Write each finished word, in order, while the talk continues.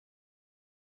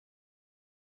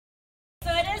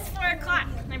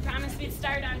we'd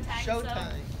start on time. Showtime.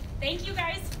 So thank you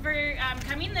guys for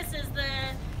coming. This is the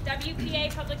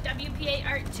Public WPA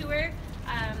Art Tour.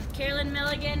 Carolyn,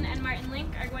 Milligan, and Martin Link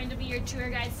are going to be your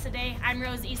tour guides today. I'm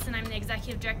Rose Easton. I'm the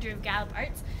Executive Director of Gallup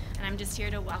Arts, and I'm just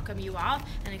here to welcome you all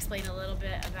and explain a little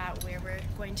bit about where we're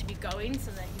going to be going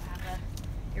so that you have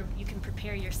you can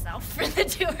prepare yourself for the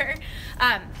tour.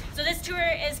 So this tour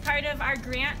is part of our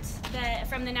grant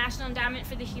from the National Endowment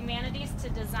for the Humanities to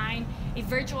design a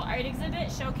virtual art exhibit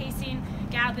showcasing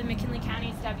Gallup and McKinley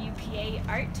County's WPA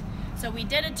art. So we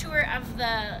did a tour of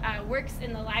the works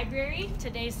in the library.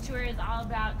 Today's tour is all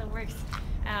about the works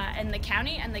in the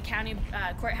county and the county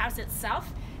courthouse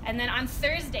itself. And then on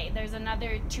Thursday, there's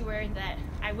another tour that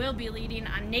I will be leading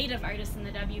on Native artists in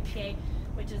the WPA,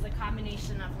 which is a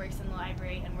combination of works in the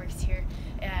library and works here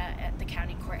at the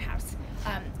county courthouse.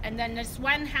 And then there's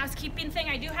one housekeeping thing.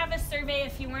 I do have a survey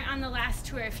if you weren't on the last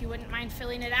tour, if you wouldn't mind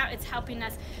filling it out. It's helping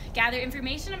us gather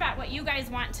information about what you guys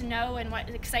want to know and what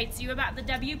excites you about the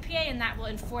WPA, and that will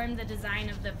inform the design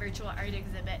of the virtual art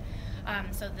exhibit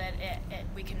so that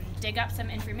we can dig up some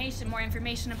information, more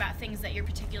information about things that you're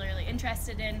particularly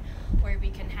interested in, or we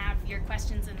can have your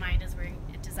questions in mind as we're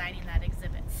designing that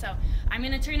exhibit. So I'm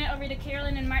going to turn it over to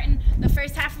Carolyn and Martin. The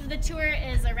first half of the tour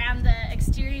is around the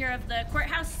exterior of the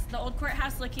courthouse, the old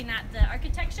courthouse, looking at the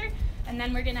architecture, and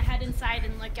then we're going to head inside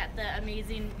and look at the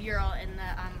amazing mural in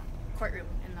the courtroom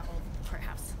in the old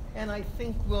courthouse. And I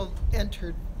think we'll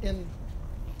enter in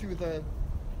through the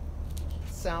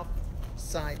south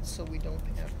side so we don't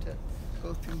have to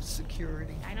go through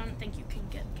security. I don't think you can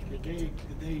get,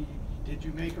 Did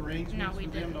you make arrangements for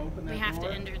them to open that door? We have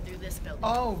to enter through this building.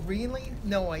 Oh, really?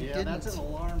 No, I didn't. Yeah, that's an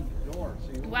alarmed door.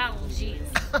 So well, geez.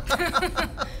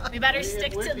 We better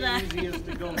stick to the... easiest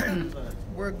to go through the...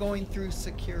 We're going through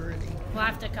security. We'll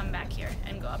have to come back here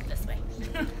and go up this way.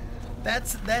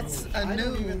 That's a new... I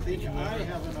don't even think I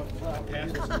have enough.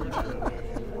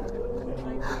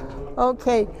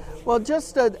 Okay, well,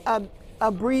 just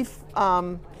a brief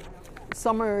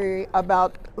summary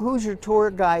about who's your tour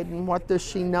guide and what does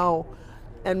she know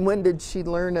and when did she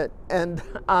learn it. And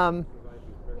I've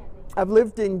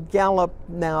lived in Gallup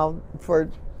now for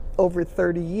over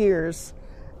 30 years.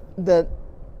 The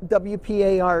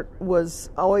WPA art was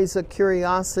always a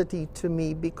curiosity to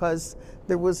me because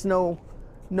there was no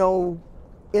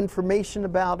information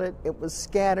about it. It was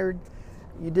scattered.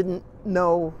 You didn't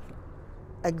know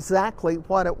exactly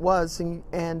what it was,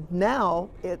 and now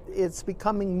it's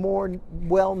becoming more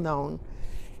well known.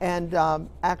 And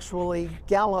actually,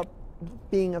 Gallup,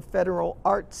 being a federal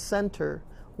arts center,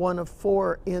 one of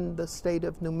 4 in the state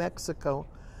of New Mexico,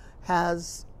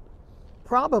 has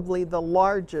probably the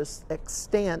largest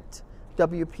extant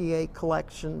WPA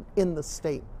collection in the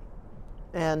state.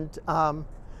 And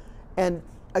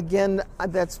again,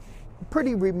 that's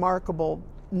pretty remarkable,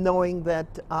 knowing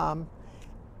that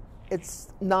it's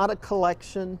not a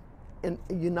collection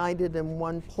united in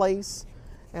one place,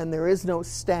 and there is no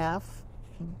staff,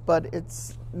 but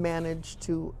it's managed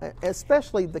to,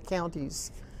 especially the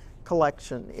county's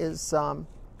collection, is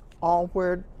all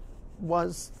where it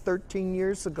was 13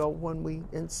 years ago when we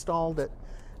installed it.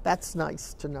 That's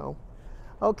nice to know.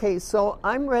 Okay, so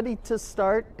I'm ready to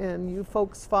start, and you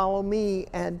folks follow me,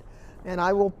 and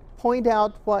I will point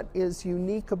out what is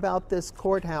unique about this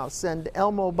courthouse. And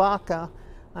Elmo Baca,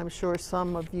 I'm sure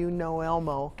some of you know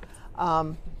Elmo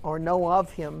or know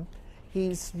of him.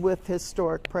 He's with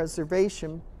Historic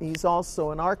Preservation. He's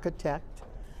also an architect,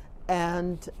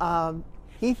 and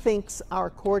he thinks our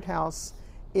courthouse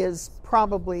is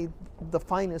probably the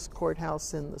finest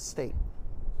courthouse in the state,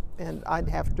 and I'd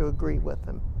have to agree with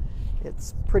him.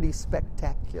 It's pretty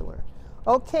spectacular.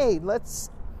 Okay, let's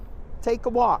take a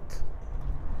walk.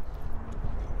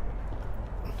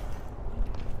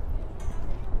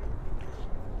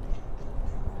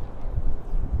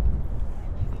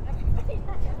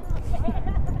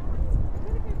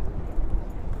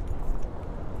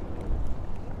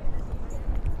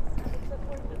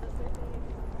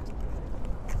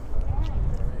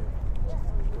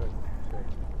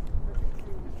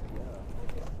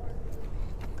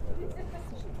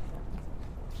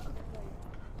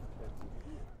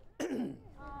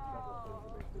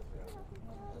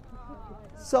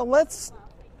 So let's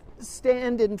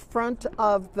stand in front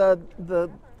of the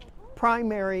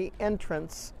primary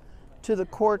entrance to the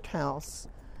courthouse,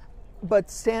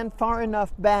 but stand far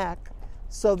enough back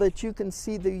so that you can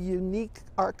see the unique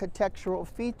architectural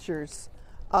features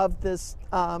of this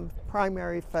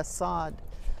primary facade.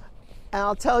 And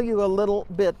I'll tell you a little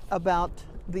bit about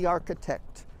the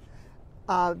architect.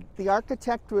 The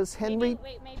architect was Henry...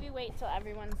 Maybe wait till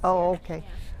everyone's Oh, here. okay.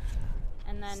 Yeah.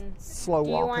 And then, slow do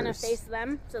you want to walkers. face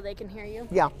them so they can hear you?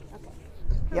 Yeah. Okay.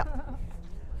 Yeah.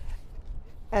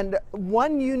 And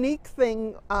one unique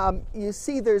thing, you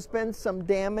see there's been some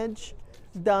damage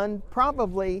done,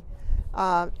 probably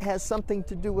has something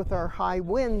to do with our high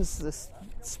winds this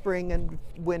spring and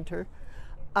winter.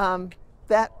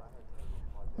 That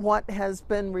what has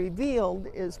been revealed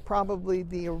is probably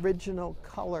the original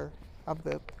color of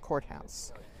the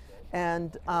courthouse.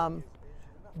 And,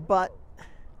 but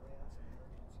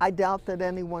I doubt that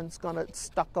anyone's going to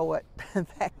stucco it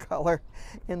that color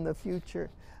in the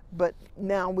future. But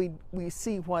now we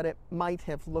see what it might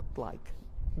have looked like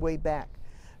way back.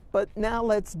 But now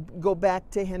let's go back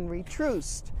to Henry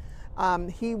Troost.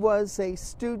 He was a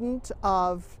student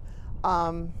of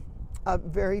a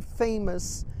very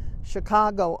famous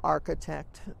Chicago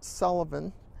architect,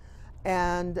 Sullivan,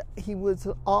 and he was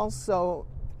also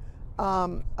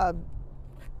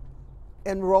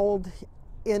enrolled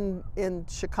in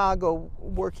Chicago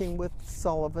working with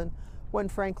Sullivan when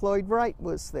Frank Lloyd Wright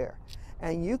was there.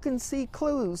 And you can see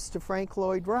clues to Frank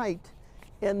Lloyd Wright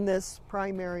in this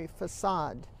primary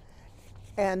facade.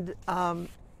 And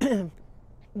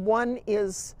one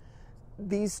is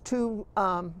these two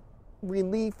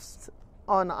reliefs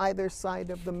on either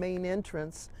side of the main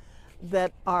entrance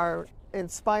that are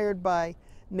inspired by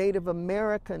Native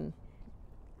American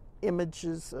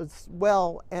images as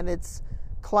well, and it's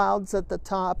clouds at the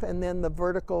top and then the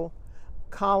vertical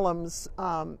columns,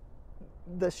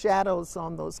 the shadows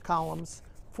on those columns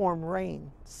form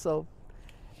rain. So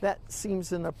that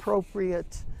seems an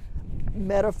appropriate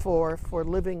metaphor for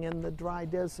living in the dry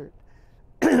desert.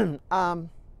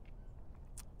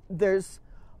 There's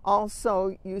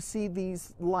also, you see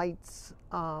these lights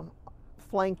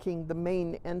flanking the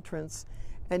main entrance,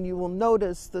 and you will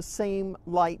notice the same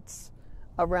lights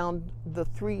around the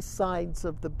three sides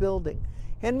of the building.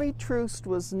 Henry Troost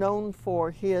was known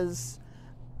for his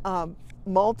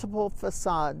multiple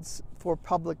facades for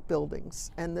public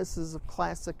buildings, and this is a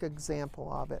classic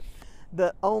example of it.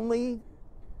 The only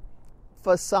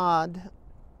facade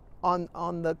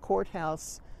on the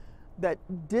courthouse that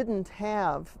didn't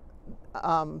have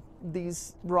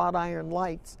these wrought iron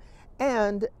lights,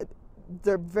 and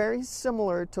they're very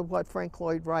similar to what Frank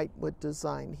Lloyd Wright would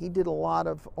design. He did a lot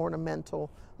of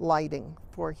ornamental lighting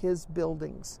for his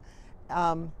buildings,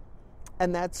 and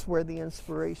that's where the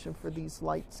inspiration for these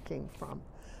lights came from.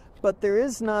 But there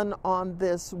is none on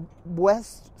this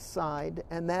west side,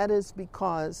 and that is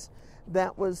because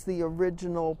that was the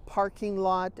original parking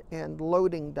lot and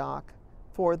loading dock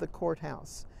for the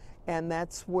courthouse. And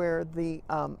that's where the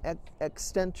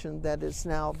extension that is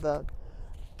now the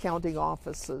county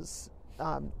offices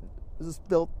is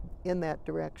built in that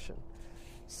direction.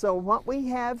 So what we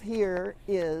have here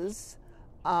is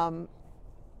an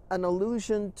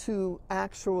allusion to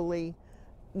actually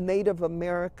Native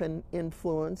American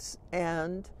influence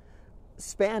and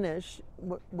Spanish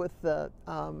with the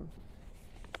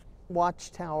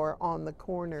watchtower on the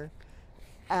corner,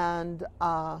 and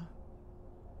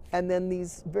then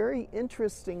these very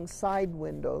interesting side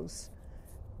windows.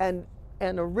 And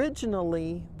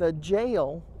originally the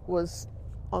jail was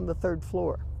on the third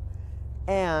floor,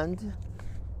 and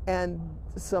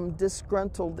some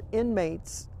disgruntled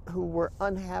inmates who were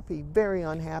unhappy, very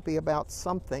unhappy about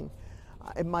something.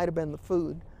 It might have been the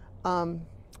food.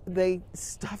 They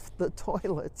stuffed the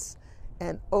toilets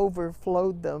and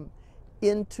overflowed them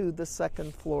into the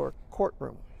second floor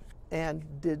courtroom and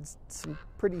did some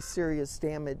pretty serious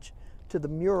damage to the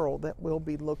mural that we'll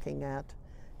be looking at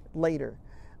later.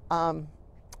 And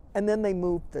then they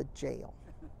moved the jail.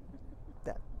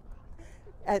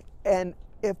 And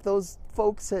if those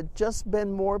folks had just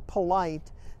been more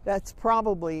polite, that's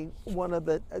probably one of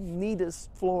the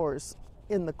neatest floors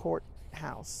in the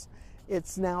courthouse.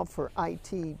 It's now for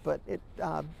IT, but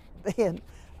they had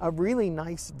a really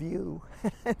nice view,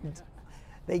 and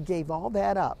they gave all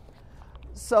that up.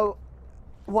 So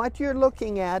what you're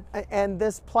looking at, and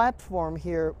this platform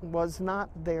here was not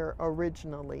there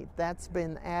originally. That's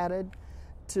been added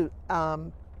to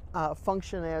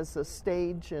function as a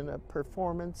stage in a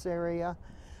performance area,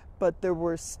 but there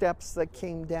were steps that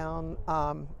came down,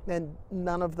 and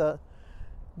none of the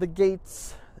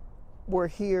gates were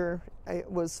here.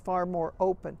 It was far more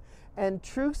open. And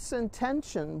Troost's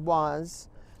intention was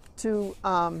to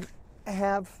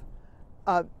have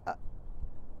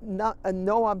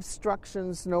no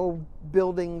obstructions, no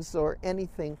buildings or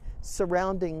anything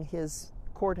surrounding his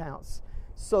courthouse,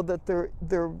 so that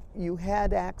you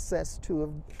had access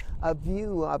to a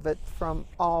view of it from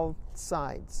all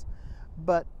sides.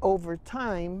 But over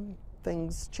time,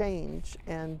 things change,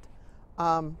 and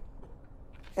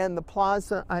And the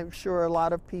plaza, I'm sure a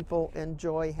lot of people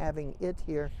enjoy having it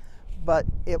here, but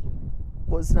it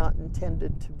was not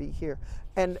intended to be here.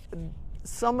 And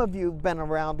some of you have been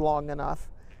around long enough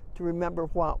to remember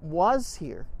what was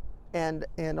here. And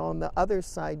on the other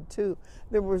side too,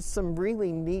 there were some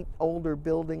really neat older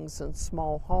buildings and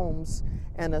small homes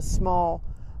and a small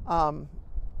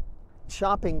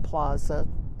shopping plaza.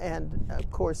 And of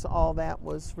course, all that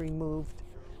was removed.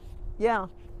 Yeah.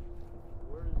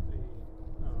 Where is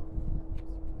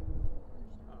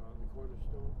the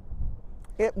cornerstone?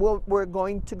 We're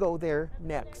going to go there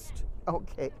next.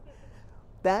 Okay.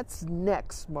 That's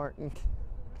next, Martin.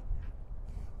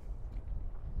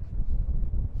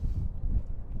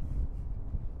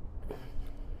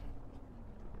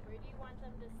 Where do you want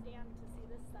them to stand to see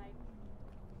this side?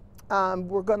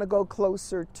 We're going to go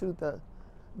closer to the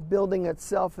building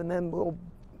itself, and then we'll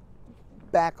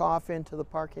back off into the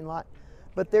parking lot.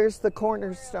 But there's the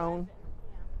cornerstone.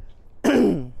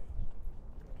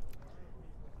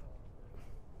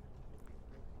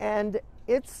 And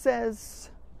it says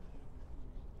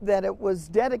that it was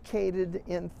dedicated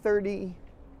in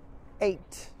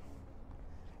 38.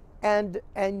 And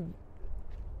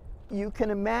you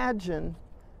can imagine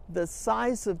the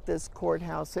size of this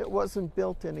courthouse. It wasn't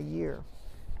built in a year.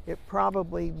 It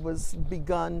probably was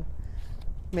begun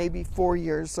maybe 4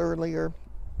 years earlier.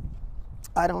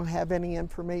 I don't have any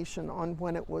information on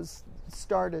when it was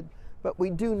started, but we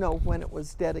do know when it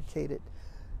was dedicated.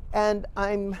 And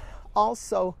I'm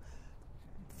also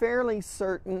fairly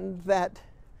certain that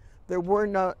there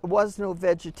was no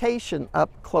vegetation up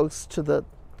close to the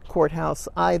courthouse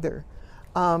either.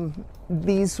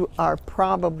 These are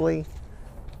probably...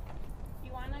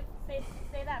 You want to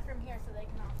say that from here so they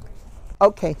can all hear you.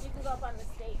 Okay. You can go up on the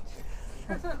stage.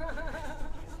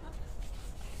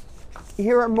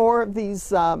 Here are more of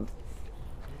these wrought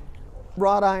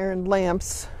iron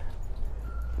lamps.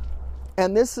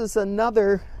 And this is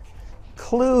another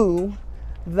clue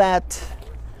that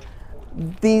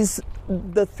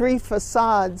the three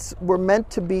facades were meant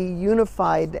to be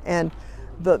unified, and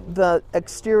the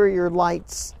exterior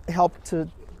lights help to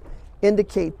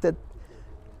indicate that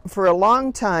for a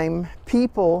long time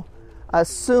people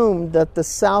assumed that the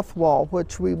south wall,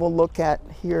 which we will look at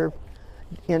here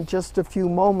in just a few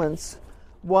moments,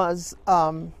 was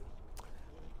a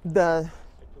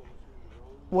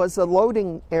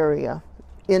loading area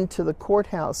into the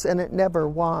courthouse, and it never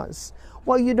was.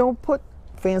 Well, you don't put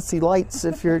fancy lights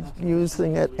if you're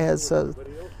using it as the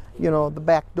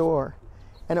back door,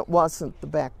 and it wasn't the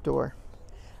back door.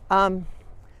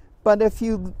 But if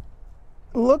you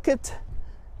look at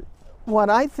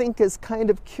what I think is kind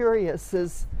of curious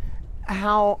is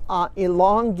how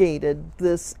elongated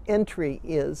this entry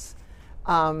is.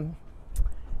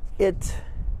 It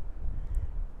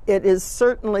is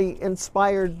certainly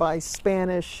inspired by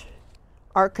Spanish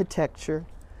architecture,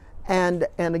 and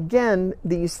again,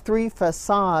 these three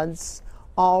facades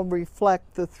all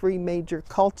reflect the three major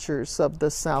cultures of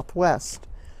the Southwest: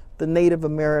 the Native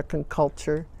American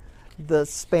culture, the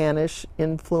Spanish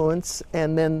influence,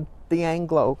 and then the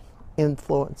Anglo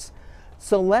influence.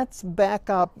 So let's back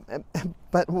up,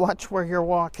 but watch where you're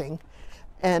walking,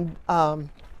 and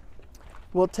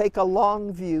we'll take a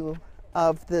long view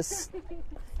of this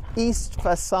east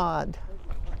facade.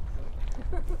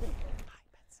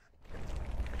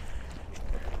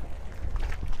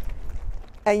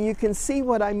 And you can see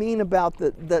what I mean about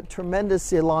the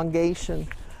tremendous elongation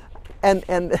and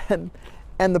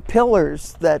the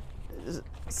pillars that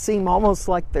seem almost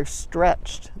like they're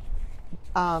stretched.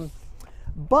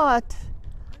 But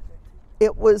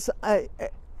it was,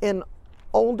 in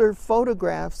older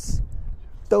photographs,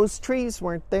 those trees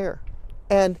weren't there.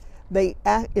 And they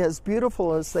act as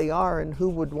beautiful as they are, and who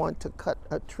would want to cut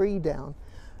a tree down,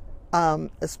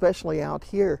 especially out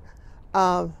here.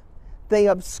 They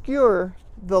obscure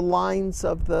the lines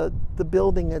of the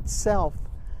building itself,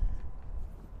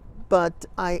 but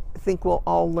I think we'll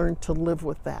all learn to live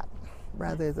with that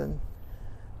rather than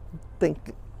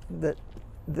think that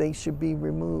they should be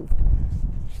removed.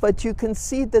 But you can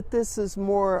see that this is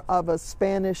more of a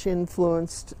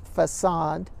Spanish-influenced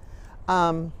facade.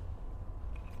 I'm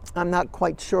not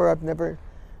quite sure. I've never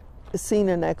seen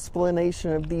an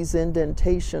explanation of these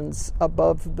indentations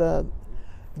above the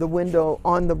window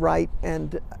on the right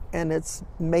and its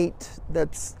mate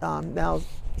that's now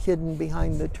hidden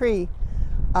behind the tree.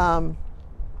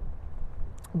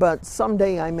 But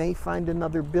someday I may find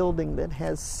another building that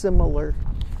has similar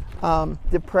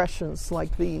depressions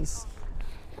like these.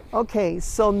 Okay,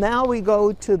 so now we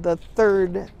go to the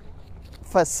third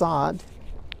facade.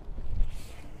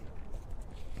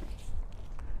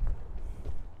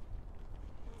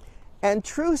 And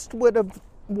Troost would have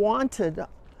wanted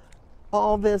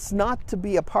all this not to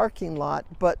be a parking lot,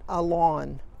 but a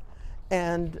lawn,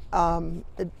 and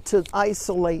to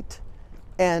isolate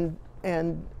and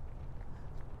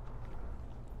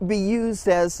be used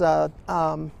as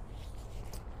an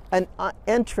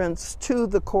entrance to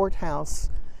the courthouse,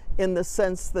 in the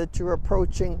sense that you're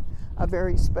approaching a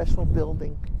very special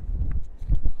building.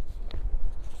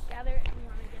 Gather, and we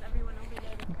want to get everyone over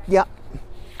there. Yeah.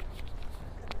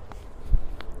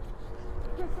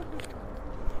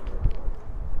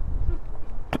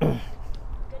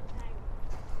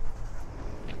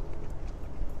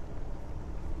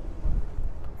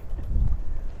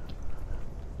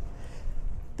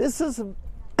 This is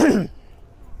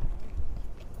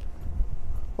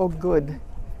oh, good.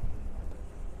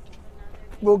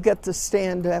 We'll get to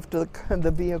stand after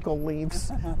the vehicle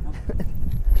leaves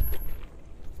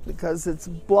because it's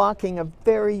blocking a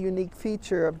very unique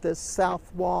feature of this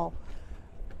south wall.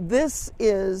 This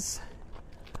is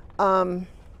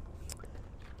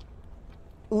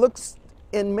looks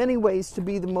in many ways to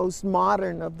be the most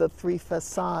modern of the three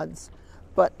facades,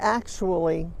 but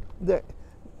actually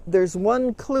there's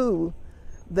one clue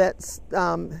that's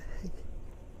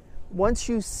once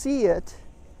you see it,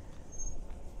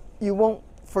 you won't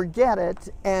forget it,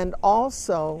 and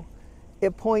also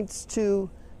it points to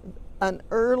an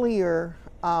earlier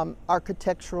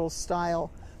architectural style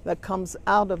that comes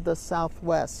out of the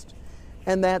Southwest,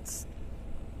 and that's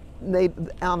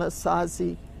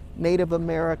Anasazi Native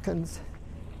Americans.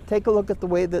 Take a look at the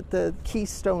way that the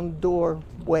Keystone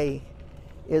doorway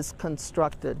is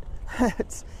constructed.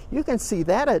 You can see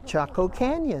that at Chaco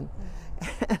Canyon. I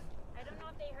don't know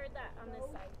if they heard that on this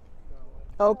side.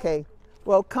 Okay,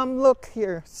 well, come look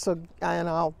here, and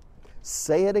I'll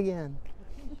say it again.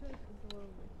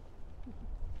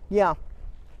 Yeah.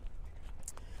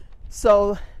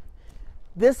 So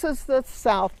this is the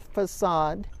south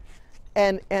facade,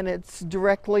 and it's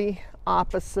directly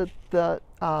opposite the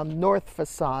north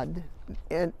facade,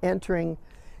 and entering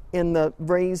in the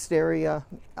raised area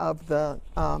of the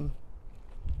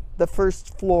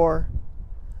first floor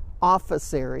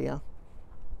office area.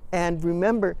 And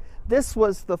remember, this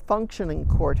was the functioning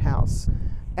courthouse,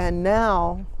 and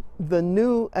now the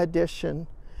new addition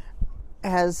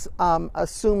has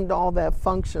assumed all that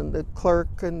function, the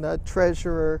clerk and the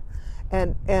treasurer,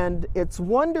 and it's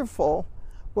wonderful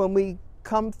when we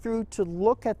come through to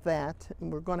look at that,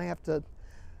 and we're going to have to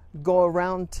go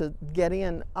around to get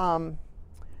in.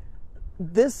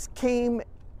 This came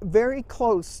very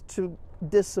close to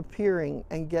disappearing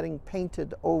and getting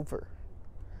painted over,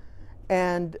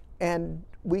 and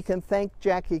we can thank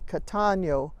Jackie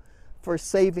Catano for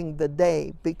saving the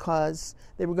day, because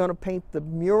they were going to paint the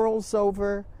murals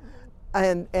over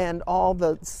and all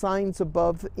the signs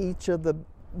above each of the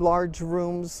large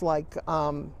rooms, like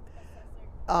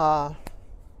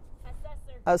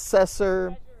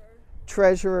assessor,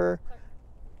 treasurer,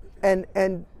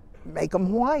 and make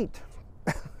them white.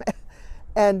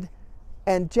 and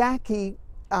Jackie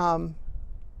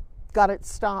got it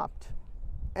stopped,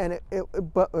 and it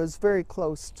was very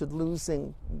close to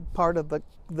losing part of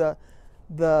the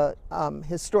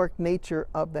historic nature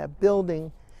of that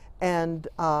building, and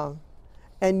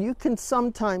you can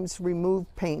sometimes remove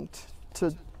paint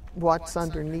to what's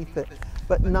underneath it,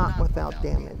 but not without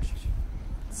damage.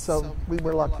 So we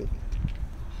were lucky.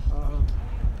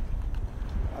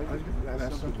 I was going to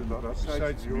ask something about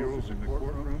besides murals in the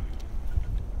courtroom.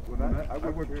 When I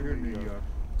worked here in the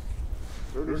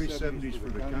early 70s for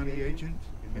the county agent,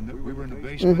 and we were in the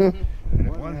basement. And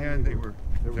at one hand,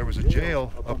 there was a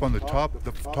jail up on the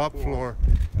top floor,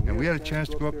 and we had a chance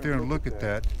to go up there and look at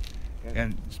that.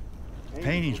 And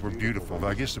paintings were beautiful.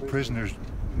 I guess the prisoners,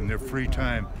 in their free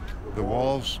time, the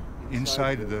walls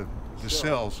inside of the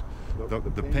cells,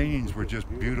 the paintings were just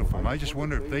beautiful. And I just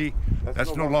wonder if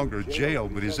that's no longer a jail,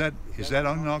 but is that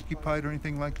unoccupied or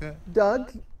anything like that?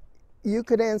 Doug, you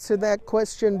could answer that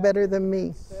question better than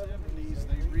me.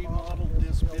 They remodeled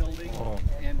this building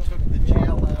and took the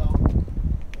jail out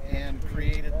and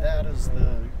created that as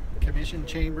the commission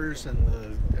chambers and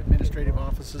the administrative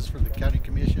offices for the county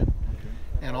commission.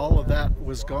 And all of that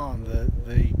was gone.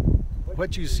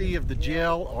 What you see of the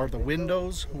jail are the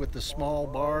windows with the small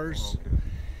bars.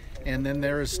 And then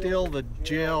there is still the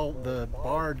jail, the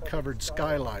barred covered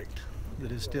skylight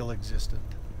that is still existent.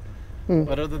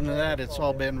 But other than that, it's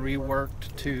all been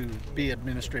reworked to be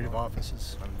administrative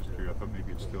offices. I'm just curious. I thought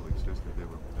maybe it still existed. They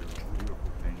were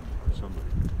beautiful paintings for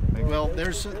somebody. Well,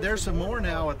 there's some more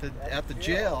now at the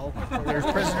jail. There's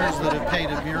prisoners that have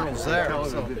painted murals there.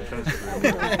 So.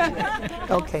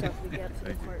 Okay.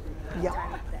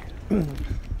 Yeah.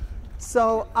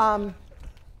 So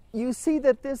you see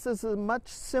that this is a much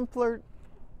simpler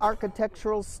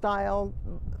architectural style,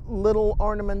 little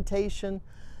ornamentation.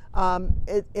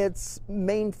 Its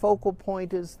main focal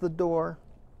point is the door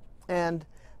and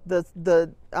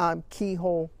the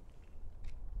keyhole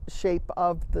shape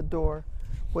of the door,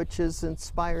 which is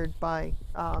inspired by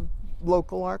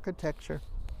local architecture.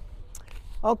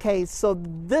 Okay, so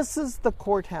this is the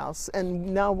courthouse,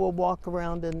 and now we'll walk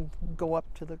around and go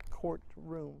up to the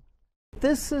courtroom.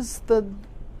 This is the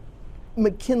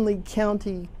McKinley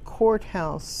County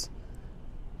Courthouse,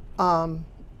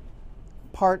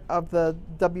 part of the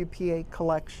WPA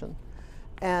collection.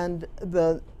 And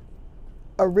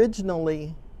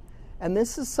originally, and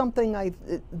this is something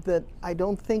that I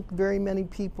don't think very many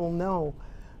people know,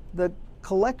 the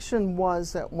collection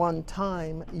was at one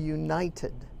time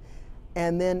united.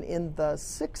 And then in the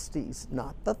 60s,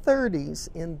 not the 30s,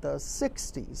 in the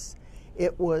 60s,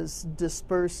 it was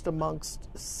dispersed amongst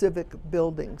civic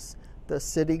buildings. The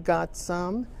city got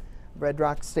some, Red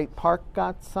Rock State Park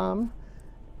got some,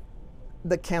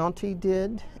 the county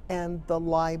did, and the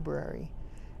library.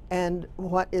 And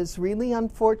what is really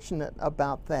unfortunate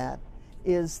about that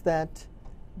is that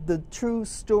the true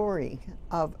story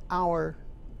of our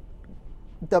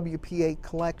WPA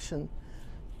collection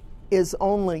is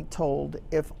only told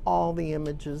if all the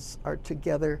images are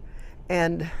together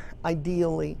and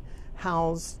ideally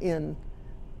housed in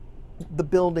the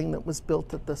building that was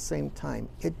built at the same time.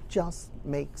 It just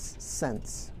makes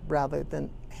sense rather than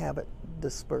have it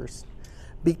dispersed,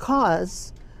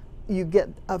 because you get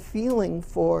a feeling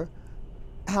for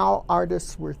how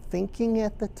artists were thinking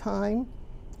at the time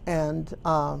and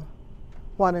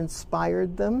what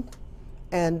inspired them.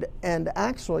 And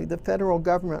actually the federal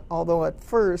government, although at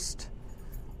first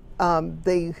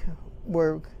they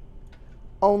were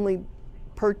only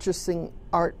purchasing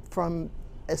art from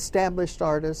established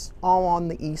artists all on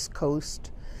the East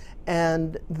Coast,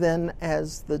 and then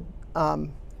as the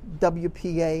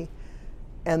WPA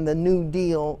and the New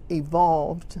Deal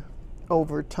evolved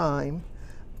over time,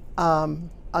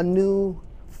 a new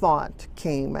thought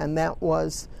came, and that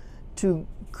was to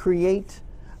create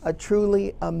a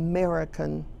truly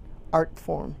American art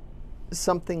form,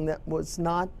 something that was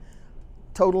not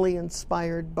totally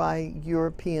inspired by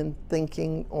European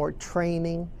thinking or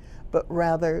training, but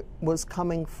rather was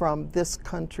coming from this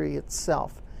country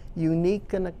itself,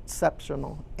 unique and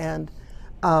exceptional. And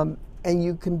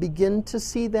you can begin to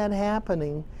see that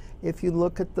happening if you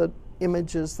look at the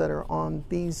images that are on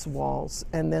these walls,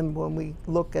 and then when we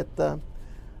look at the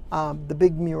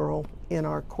big mural in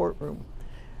our courtroom.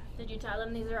 Did you tell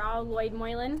them these are all Lloyd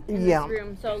Moylan in Yeah. this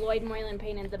room? So Lloyd Moylan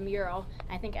painted the mural.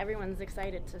 I think everyone's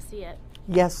excited to see it.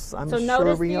 Yes, I'm So sure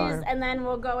notice we these, are. and then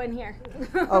we'll go in here.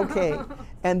 Okay,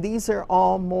 and these are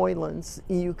all Moylan's.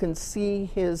 You can see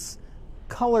his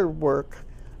color work,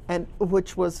 and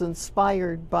which was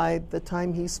inspired by the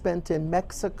time he spent in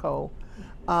Mexico,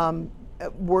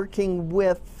 working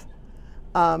with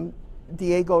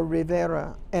Diego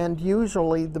Rivera, and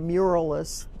usually the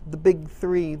muralists, the big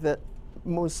three that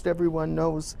most everyone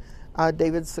knows,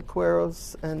 David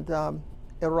Sequeiros and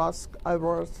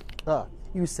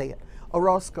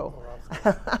Orozco,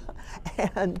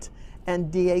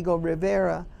 and Diego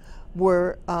Rivera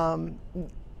were,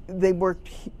 they worked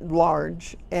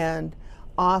large, and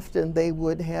often they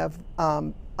would have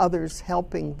others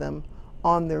helping them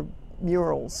on their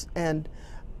murals, and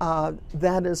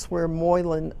that is where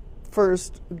Moylan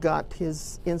first got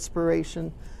his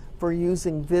inspiration for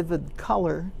using vivid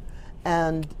color.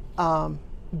 And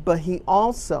but he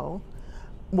also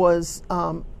was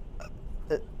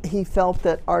he felt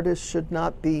that artists should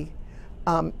not be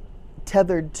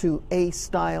tethered to a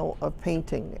style of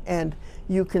painting, and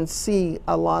you can see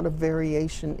a lot of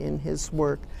variation in his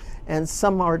work. And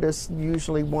some artists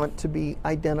usually want to be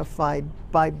identified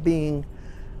by being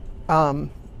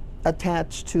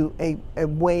attached to a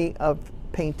way of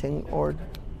painting or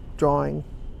drawing,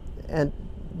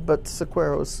 but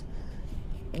Sequeiros,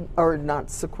 or not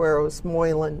Sequeiros,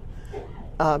 Moylan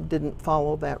didn't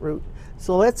follow that route.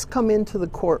 So let's come into the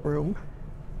courtroom.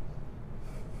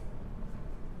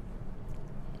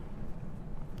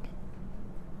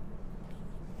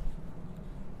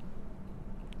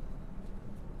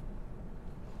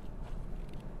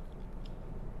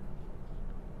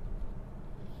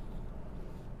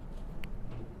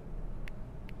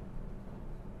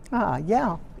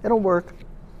 Yeah, it'll work.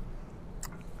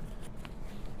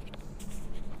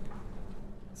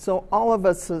 So all of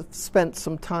us have spent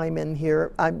some time in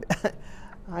here.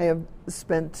 I have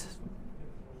spent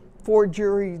 4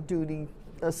 jury duty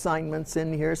assignments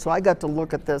in here, so I got to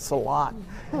look at this a lot.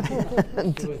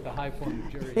 It was the high form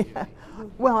of jury duty.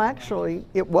 Well, actually,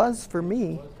 it was for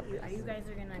me. You guys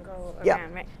are gonna go Yeah.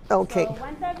 around, right? Okay. So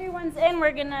once everyone's in,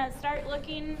 we're gonna start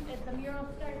looking at the mural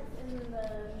starts in the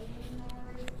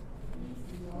northeast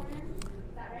corner.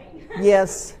 Is that right?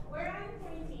 Yes. Where I'm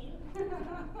pointing,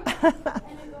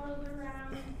 and it goes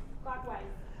around clockwise.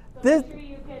 So This- make sure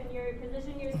you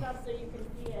position yourself so you can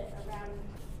see it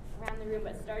around the room,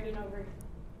 but starting over.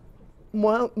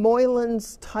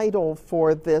 Moylan's title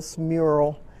for this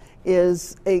mural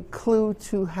is a clue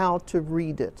to how to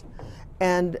read it.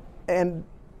 And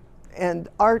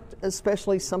art,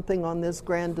 especially something on this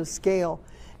grand a scale,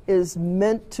 is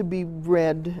meant to be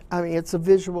read. I mean, it's a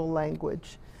visual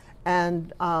language.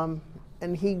 And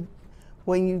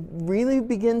when you really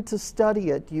begin to study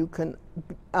it, you can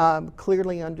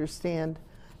clearly understand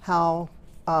how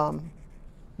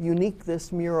unique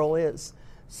this mural is.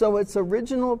 So its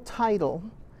original title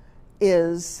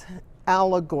is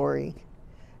Allegory,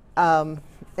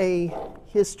 a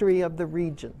history of the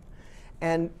region.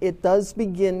 And it does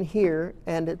begin here,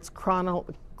 and it's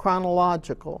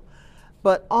chronological.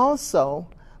 But also,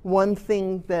 one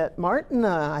thing that Martin and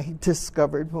I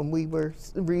discovered when we were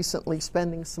recently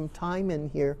spending some time in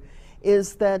here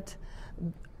is that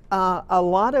a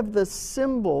lot of the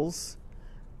symbols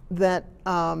that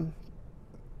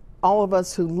all of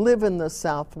us who live in the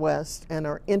Southwest and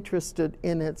are interested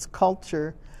in its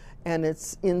culture and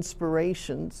its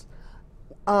inspirations,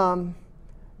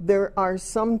 there are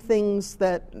some things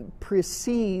that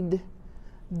precede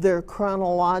their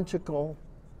chronological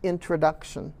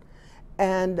introduction.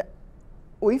 And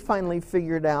we finally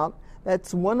figured out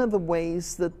that's one of the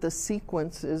ways that the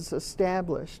sequence is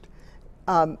established.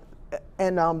 And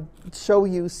I'll show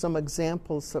you some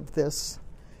examples of this.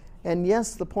 And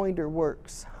yes, the pointer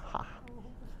works.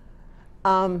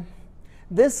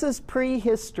 This is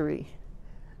prehistory.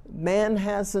 Man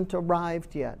hasn't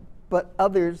arrived yet, but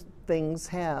other things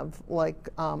have, like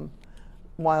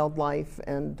wildlife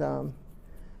and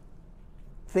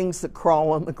things that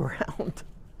crawl on the ground.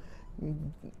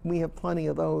 We have plenty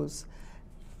of those.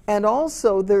 And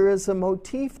also there is a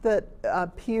motif that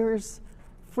appears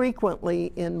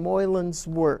frequently in Moylan's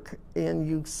work, and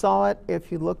you saw it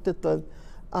if you looked at the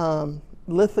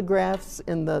lithographs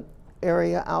in the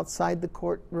area outside the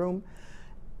courtroom,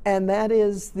 and that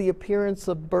is the appearance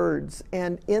of birds.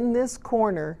 And in this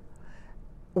corner,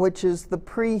 which is the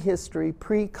prehistory,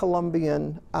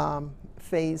 pre-Columbian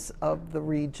phase of the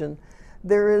region,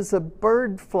 there is a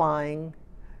bird flying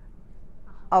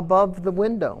above the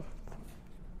window.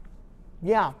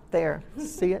 Yeah, there.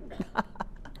 See it?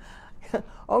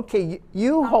 Okay,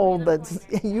 you hold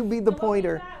that. You be the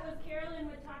pointer. What we thought was Carolyn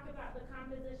would talk about the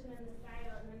composition and the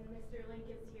style, and then Mr. Link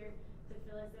is here to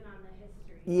fill us in on the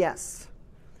history. Yes.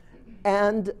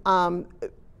 And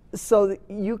so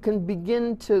you can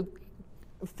begin to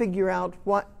figure out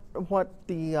what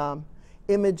the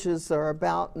images are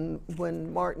about, and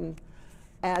when Martin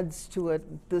adds to it,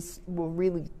 this will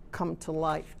really come to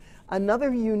life.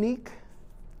 Another unique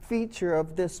feature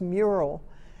of this mural,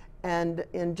 and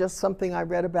in just something I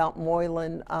read about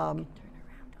Moylan, Turn around,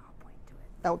 I'll point to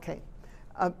it. okay,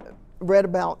 read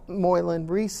about Moylan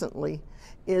recently,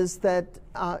 is that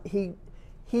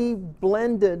he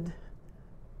blended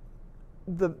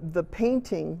the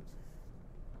painting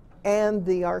and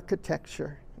the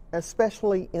architecture,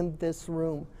 especially in this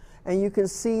room. And you can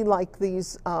see like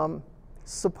these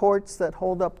supports that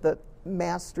hold up the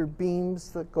master beams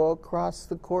that go across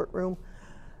the courtroom.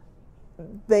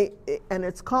 And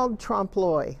it's called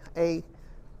trompe-l'oeil,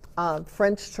 a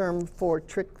French term for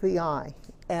trick the eye.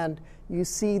 And you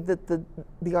see that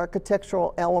the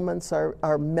architectural elements are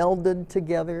melded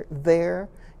together there.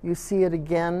 You see it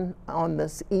again on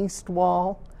this east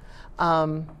wall.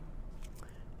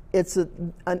 It's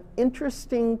an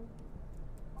interesting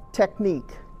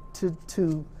technique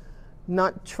to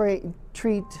not treat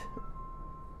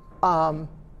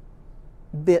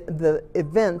the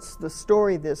events, the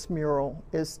story this mural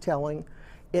is telling.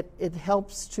 It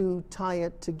helps to tie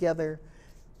it together,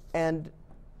 and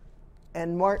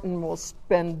Martin will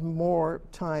spend more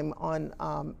time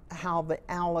on how the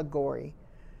allegory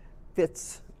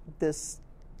fits this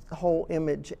whole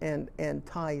image and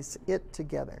ties it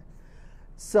together.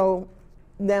 So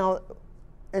now,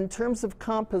 in terms of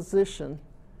composition,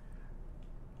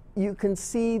 you can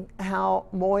see how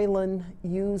Moylan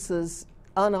uses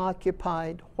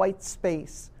unoccupied white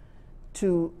space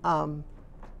to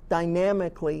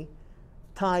dynamically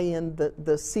tie in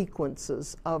the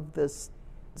sequences of this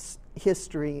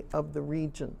history of the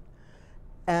region.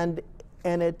 And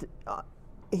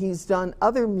he's done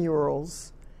other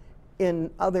murals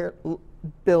in other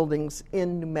buildings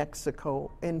in New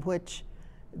Mexico in which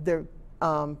they're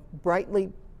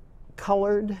brightly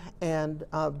colored and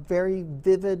very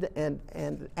vivid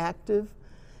and active.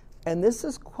 And this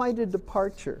is quite a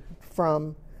departure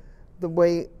from the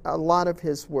way a lot of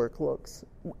his work looks.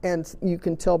 And you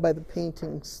can tell by the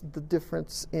paintings the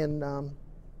difference in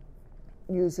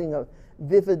using a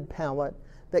vivid palette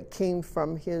that came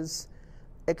from his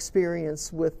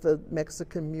experience with the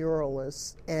Mexican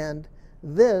muralists. And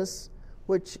this,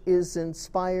 which is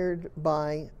inspired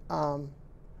by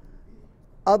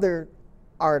other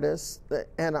artists,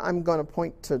 and I'm going to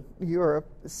point to Europe,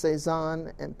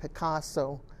 Cézanne and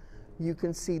Picasso. You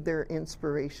can see their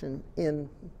inspiration in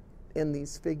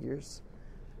these figures.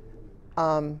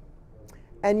 And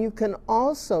you can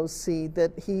also see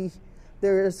that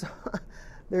there is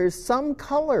some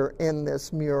color in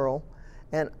this mural,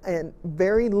 and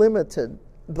very limited.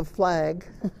 The flag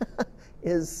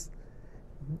is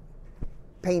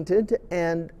painted,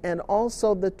 and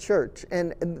also the church.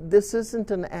 And this isn't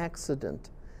an accident.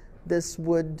 This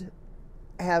would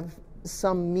have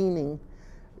some meaning,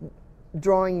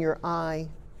 drawing your eye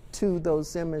to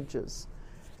those images.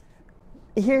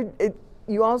 Here,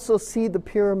 you also see the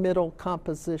pyramidal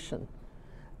composition.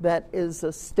 That is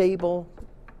a stable,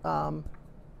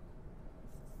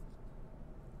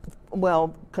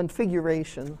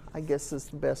 configuration, I guess is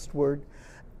the best word.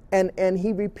 And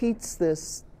he repeats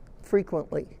this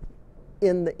frequently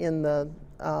in the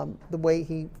way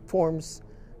he forms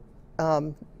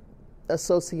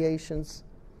associations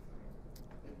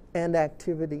and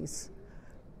activities.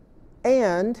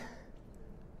 And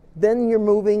then you're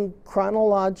moving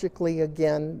chronologically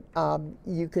again.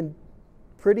 You can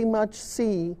pretty much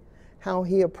see how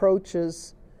he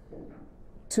approaches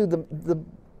to the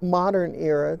modern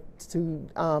era, to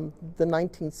the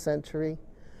 19th century,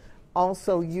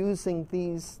 also using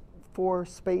these 4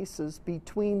 spaces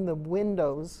between the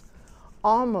windows,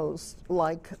 almost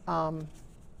like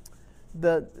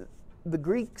the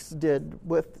Greeks did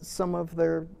with some of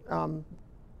their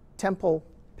temple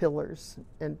pillars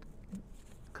and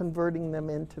converting them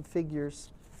into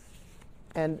figures.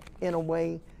 And in a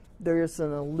way, there's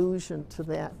an allusion to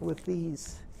that with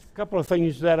these. A couple of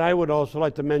things that I would also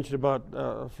like to mention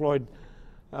about Floyd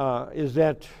is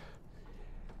that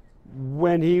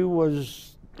when he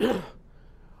was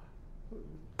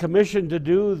commissioned to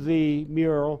do the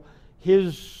mural,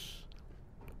 his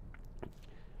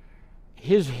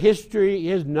history,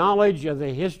 his knowledge of the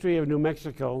history of New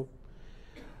Mexico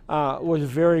was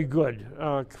very good,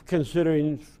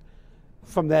 considering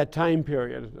from that time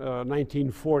period,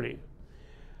 1940.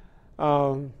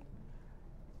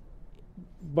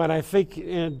 But I think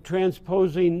in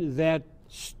transposing that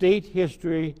state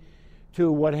history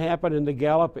to what happened in the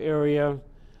Gallup area,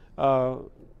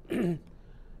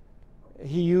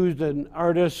 he used an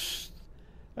artist's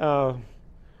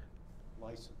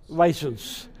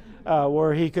license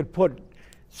where he could put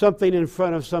something in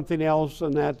front of something else,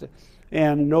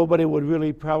 and nobody would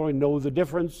really probably know the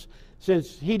difference,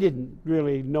 since he didn't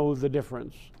really know the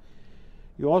difference.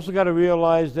 You also got to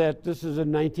realize that this is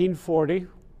in 1940.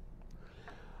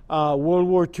 World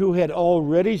War II had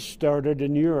already started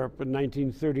in Europe in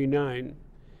 1939,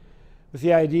 with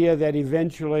the idea that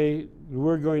eventually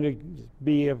we're going to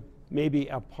be maybe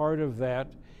a part of that.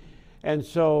 And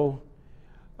so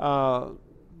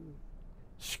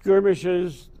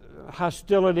skirmishes,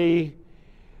 hostility,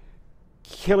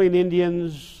 killing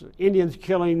Indians, Indians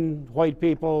killing white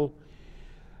people.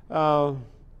 I'm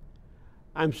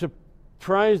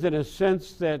surprised in a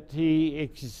sense that he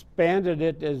expanded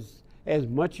it as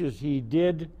much as he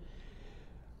did,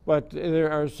 but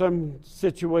there are some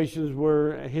situations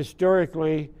where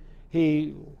historically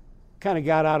he kind of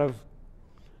got it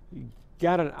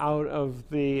out of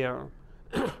the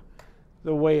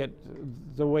the way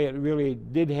it really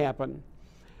did happen.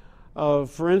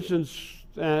 For instance,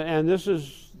 and this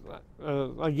is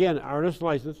again artist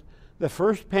license. The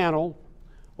first panel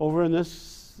over in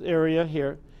this area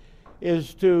here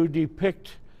is to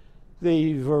depict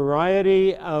the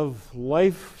variety of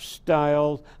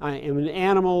lifestyles in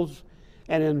animals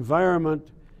and environment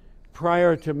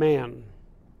prior to man.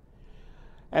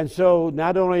 And so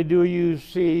not only do you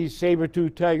see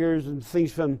saber-toothed tigers and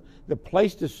things from the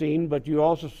Pleistocene, but you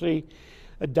also see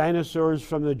dinosaurs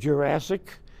from the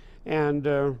Jurassic and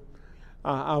a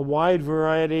wide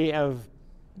variety of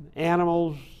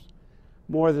animals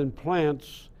more than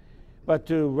plants, but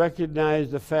to recognize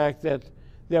the fact that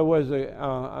there was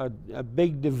a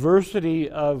big diversity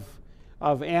of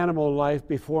animal life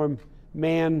before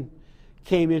man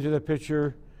came into the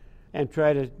picture and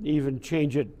tried to even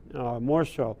change it more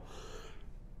so.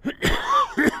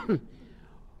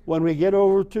 When we get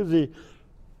over to the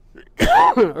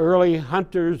early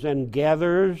hunters and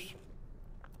gatherers,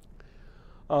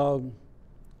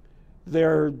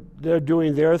 They're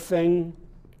doing their thing.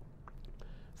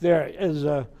 There is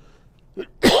a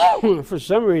for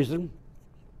some reason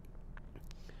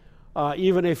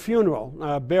even a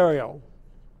funeral, burial,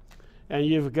 and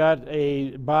you've got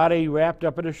a body wrapped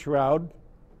up in a shroud.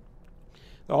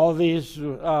 All these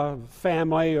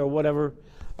family or whatever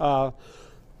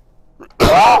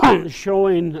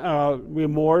showing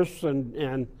remorse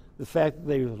and the fact that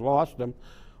they've lost them.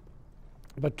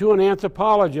 But to an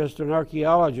anthropologist, an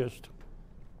archaeologist,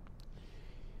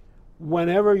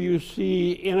 whenever you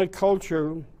see in a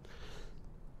culture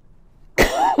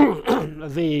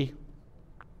the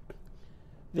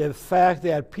fact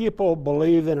that people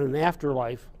believe in an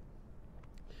afterlife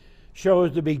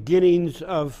shows the beginnings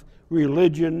of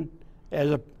religion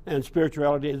and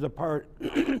spirituality as a part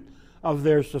of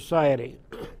their society.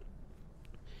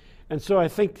 And so I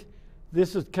think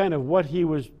this is kind of what he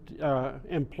was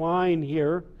implying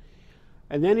here.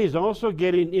 And then he's also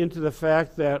getting into the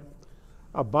fact that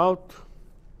about,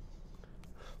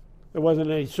 it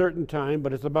wasn't a certain time,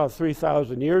 but it's about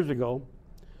 3,000 years ago,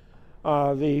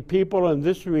 the people in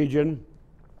this region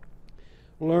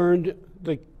learned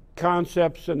the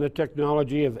concepts and the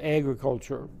technology of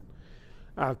agriculture.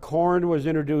 Corn was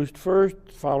introduced first,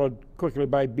 followed quickly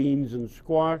by beans and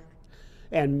squash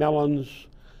and melons.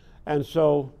 And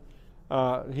so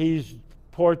he's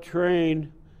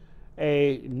portraying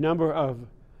a number of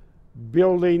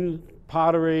building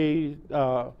pottery,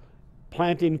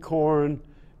 planting corn,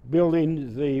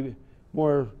 building the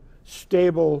more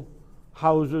stable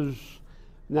houses,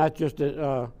 not just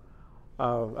a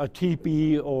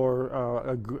teepee or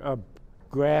a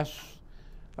grass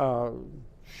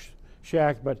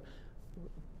shack, but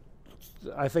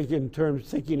I think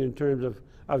thinking in terms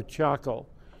of charcoal.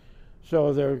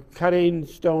 So they're cutting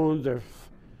stones.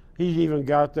 He's even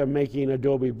got them making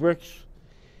adobe bricks,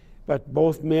 but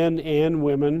both men and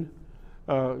women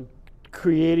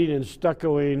creating and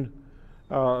stuccoing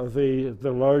the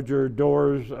larger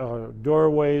doors,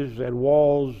 doorways, and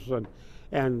walls,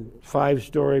 and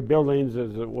 5-story buildings,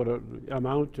 as it would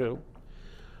amount to,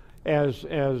 as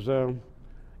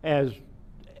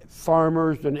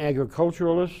farmers and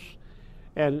agriculturalists,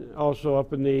 and also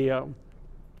up in the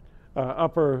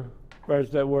upper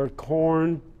parts that were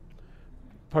corn,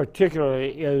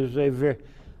 particularly, is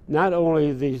not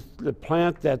only the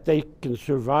plant that they can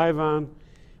survive on,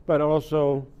 but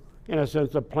also, in a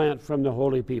sense, a plant from the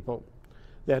holy people.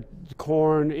 That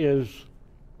corn is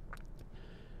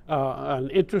an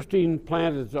interesting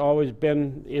plant. It's always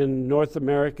been in North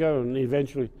America, and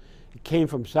eventually it came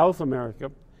from South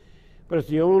America. But it's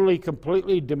the only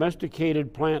completely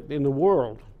domesticated plant in the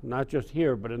world, not just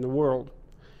here, but in the world,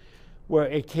 where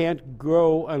it can't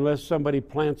grow unless somebody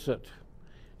plants it.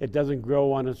 It doesn't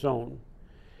grow on its own.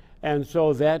 And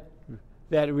so that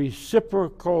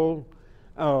reciprocal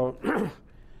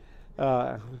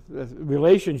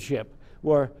relationship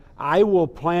where I will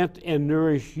plant and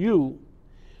nourish you,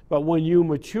 but when you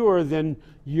mature, then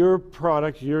your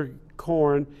products, your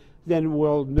corn, then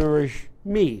will nourish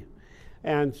me.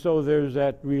 And so there's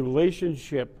that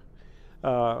relationship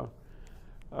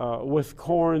with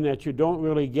corn that you don't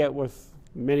really get with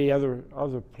many other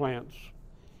plants.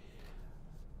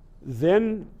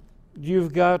 Then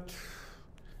you've got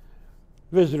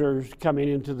visitors coming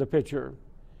into the picture.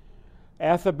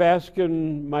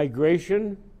 Athabascan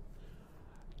migration.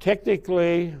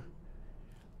 Technically,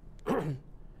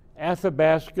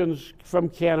 Athabascans from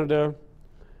Canada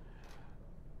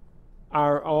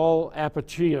are all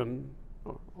Apachean,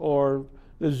 or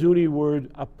the Zuni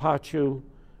word Apache,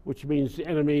 which means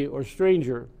enemy or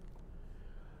stranger.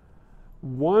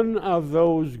 One of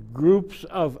those groups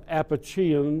of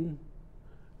Apachean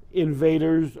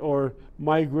invaders or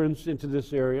migrants into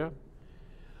this area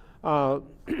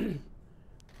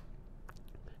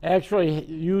actually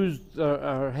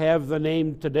have the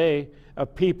name today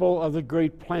of people of the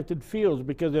Great Planted Fields,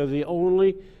 because they're the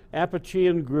only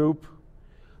Apachean group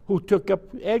who took up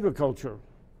agriculture.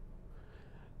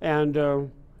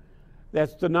 And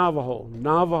that's the Navajo.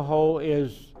 Navajo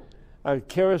is a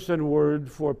Karasan word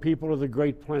for people of the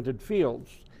Great Planted Fields.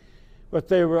 But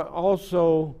they were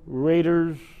also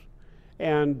raiders,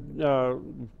 and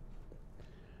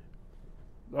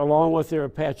along with their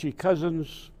Apache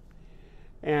cousins,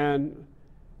 and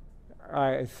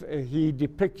he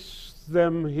depicts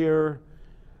them here,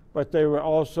 but they were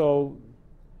also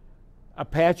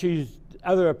Apaches,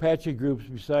 other Apache groups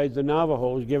besides the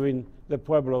Navajos, giving the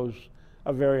Pueblos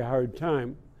a very hard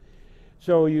time.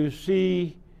 So you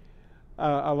see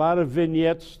a lot of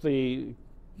vignettes, the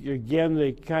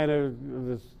kind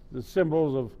of the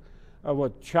symbols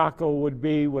what Chaco would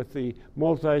be with the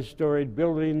multi-storied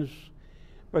buildings,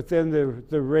 but then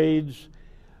the raids.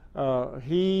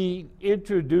 He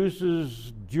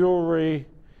introduces jewelry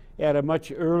at a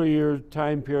much earlier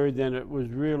time period than it was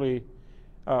really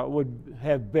would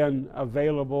have been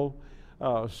available,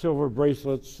 silver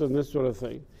bracelets and this sort of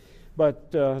thing.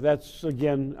 But that's,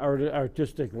 again,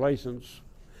 artistic license.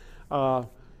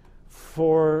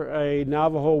 For a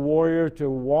Navajo warrior to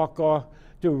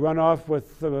run off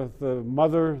with the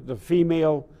mother, the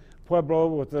female Pueblo,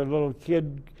 with the little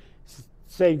kid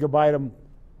saying goodbye to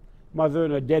mother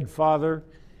and a dead father,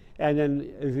 and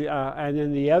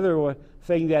then the other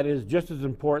thing that is just as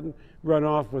important, run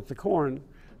off with the corn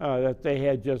that they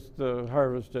had just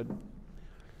harvested.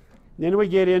 Then we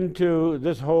get into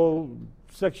this whole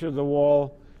section of the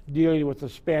wall dealing with the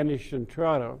Spanish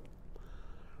entrada.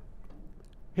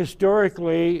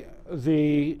 Historically,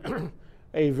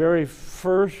 a very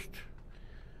first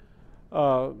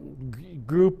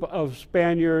group of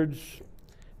Spaniards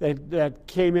that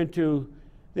came into,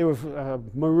 they were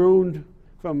marooned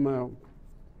from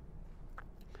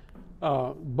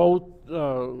boat,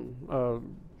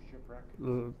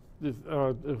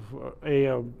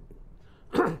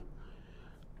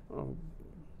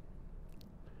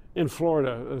 in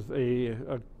Florida,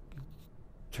 a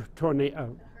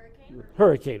tornado.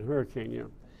 Hurricane, yeah.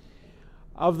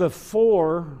 Of the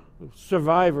 4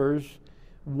 survivors,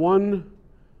 one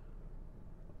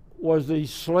was the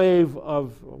slave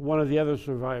of one of the other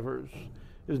survivors.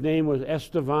 His name was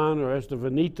Estevan or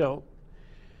Estevanito.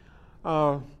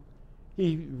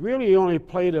 He really only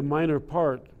played a minor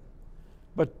part,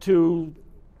 but to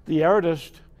the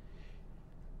artist,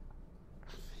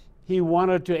 he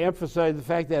wanted to emphasize the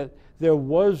fact that there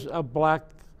was a black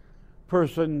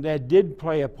person that did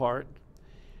play a part,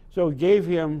 so it gave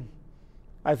him,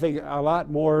 I think, a lot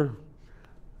more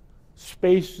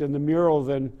space in the mural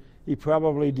than he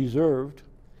probably deserved,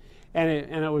 and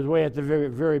it was way at the very,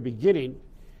 very beginning.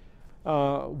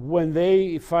 When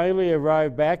they finally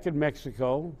arrived back in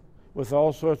Mexico with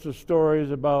all sorts of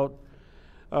stories about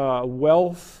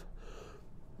wealth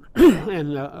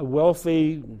and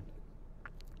wealthy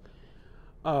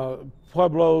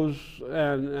Pueblos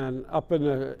and up in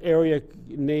an area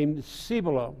named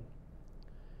Cibola.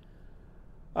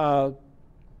 A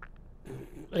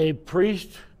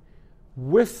priest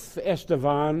with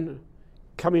Estevan,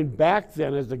 coming back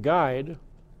then as the guide,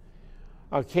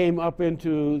 came up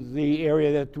into the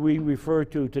area that we refer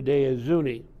to today as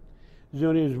Zuni.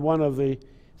 Zuni is one of the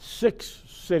 6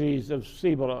 cities of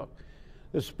Cibola.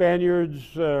 The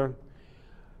Spaniards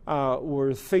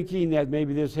were thinking that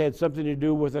maybe this had something to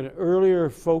do with an earlier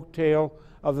folk tale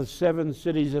of the 7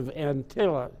 cities of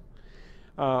Antilla,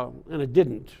 and it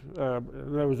didn't.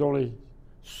 There was only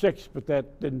 6, but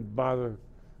that didn't bother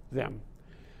them.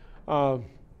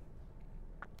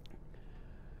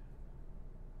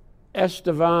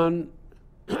 Estevan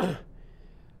kind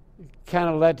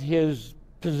of let his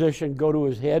position go to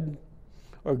his head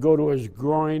or go to his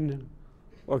groin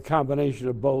or a combination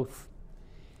of both.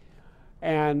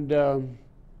 And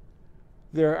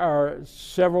there are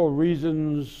several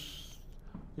reasons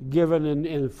given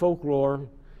in folklore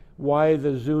why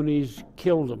the Zunis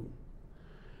killed him,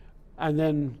 and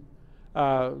then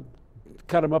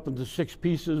cut him up into 6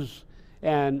 pieces,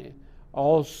 and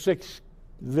all 6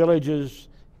 villages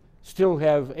still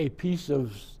have a piece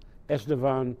of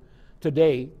Estevan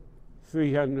today,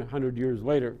 300 years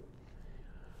later.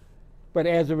 But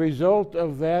as a result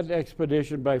of that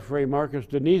expedition by Fray Marcos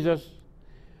de Nizas,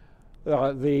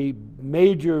 the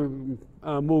major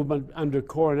movement under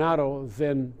Coronado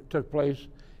then took place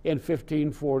in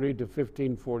 1540 to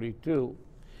 1542.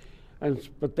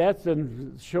 But that's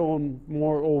then shown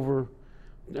more over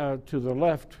to the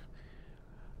left.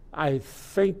 I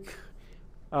think,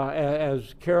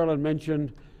 as Carolyn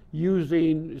mentioned,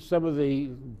 using some of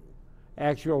the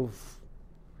actual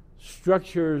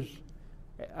structures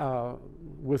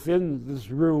within this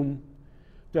room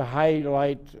to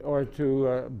highlight or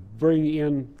to bring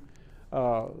in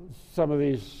some of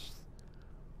these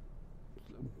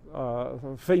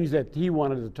things that he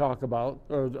wanted to talk about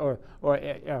or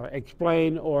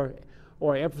explain or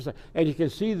emphasize. And you can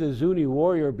see the Zuni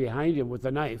warrior behind him with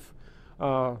the knife.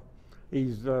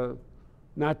 He's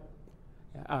not,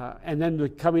 and then the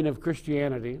coming of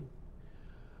Christianity.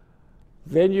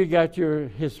 Then you got your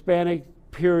Hispanic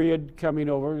period coming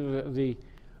over,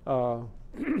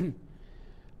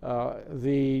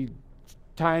 the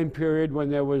time period when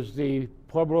there was the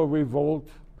Pueblo Revolt,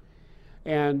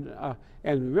 and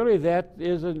really that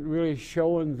isn't really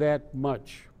showing that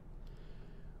much.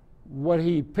 What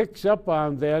he picks up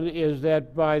on then is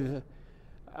that by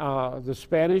the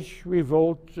Spanish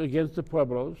revolt against the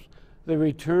Pueblos, the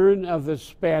return of the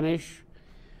Spanish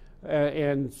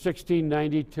in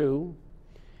 1692,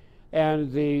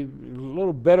 and the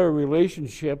little better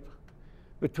relationship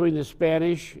between the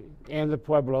Spanish and the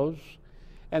Pueblos,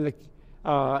 and the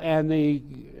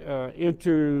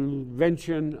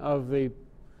intervention of the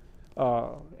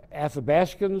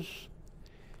Athabascans,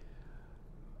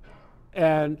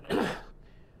 and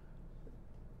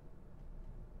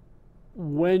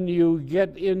when you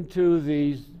get into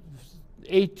the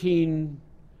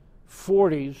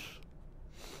 1840s,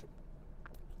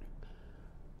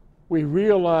 we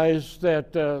realize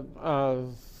that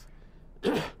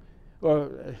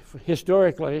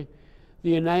historically, the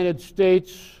United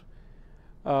States,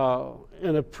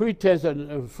 in a pretense,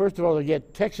 first of all, to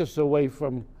get Texas away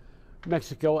from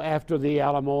Mexico after the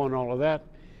Alamo and all of that,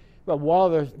 but while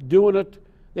they're doing it,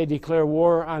 they declare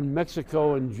war on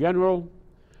Mexico in general,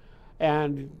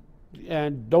 and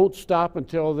don't stop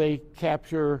until they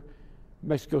capture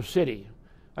Mexico City.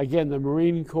 Again, the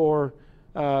Marine Corps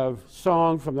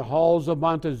song from the halls of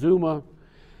Montezuma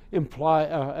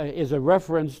is a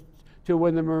reference to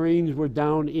when the Marines were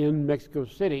down in Mexico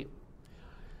City.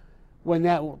 When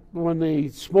the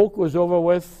smoke was over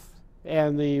with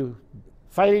and the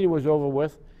fighting was over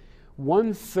with,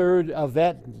 1/3 of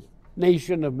that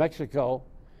nation of Mexico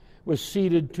was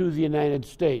ceded to the United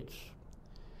States.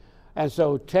 And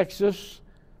so Texas,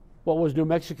 what was New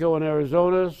Mexico and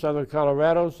Arizona, southern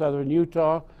Colorado, southern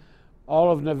Utah,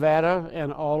 all of Nevada,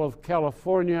 and all of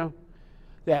California,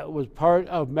 that was part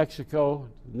of Mexico,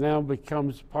 now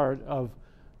becomes part of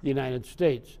the United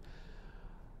States.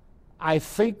 I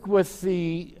think with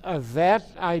that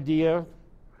idea,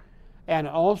 and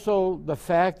also the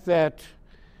fact that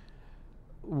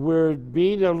we're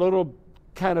being a little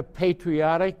kind of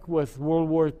patriotic with World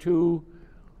War II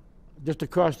just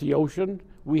across the ocean.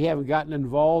 We haven't gotten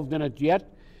involved in it yet,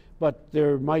 but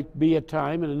there might be a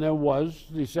time, and there was,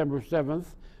 December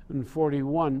 7th in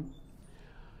 41.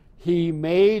 He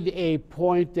made a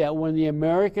point that when the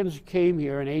Americans came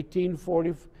here in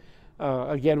 1840,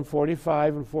 again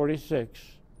 45 and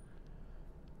 46,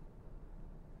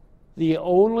 the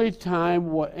only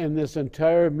time in this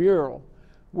entire mural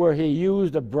where he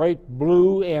used a bright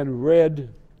blue and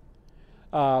red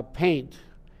paint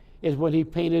is when he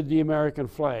painted the American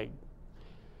flag.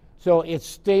 So it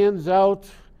stands out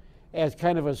as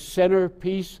kind of a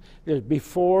centerpiece. There's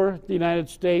before the United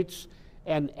States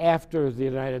and after the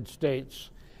United States,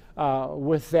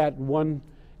 with that one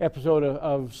episode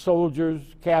of soldiers,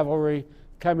 cavalry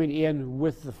coming in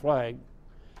with the flag.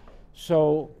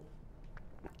 So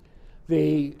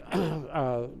the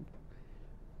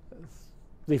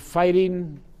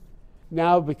fighting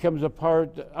now becomes a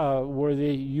part where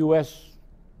the U.S.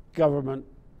 government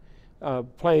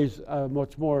plays a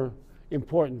much more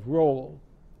important role.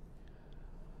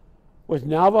 With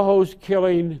Navajos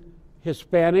killing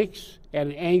Hispanics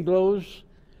and Anglos,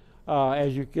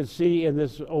 as you can see in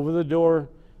this over-the-door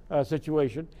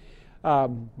situation,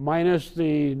 minus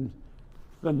the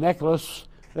necklace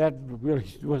that really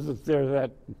wasn't there,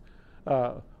 that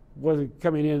wasn't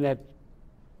coming in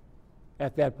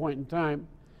at that point in time.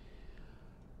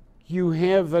 You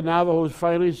have the Navajos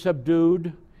finally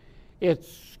subdued.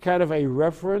 It's kind of a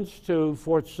reference to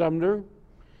Fort Sumner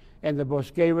and the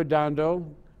Bosque Redondo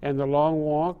and the Long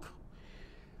Walk,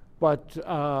 but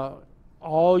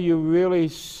all you really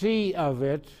see of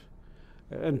it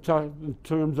in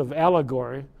terms of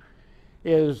allegory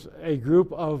is a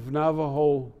group of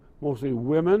Navajo, mostly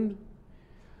women,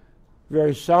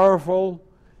 very sorrowful,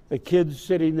 the kids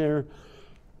sitting there,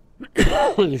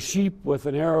 the sheep with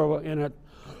an arrow in it,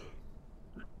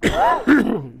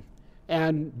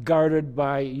 and guarded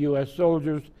by U.S.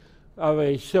 soldiers of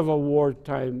a Civil War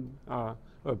time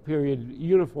period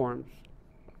uniforms.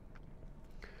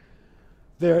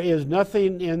 There is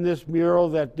nothing in this mural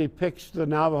that depicts the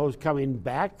Navajos coming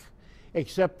back,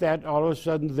 except that all of a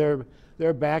sudden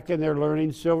they're back and they're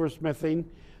learning silversmithing,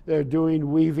 they're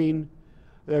doing weaving,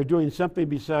 they're doing something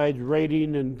besides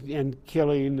raiding and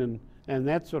killing and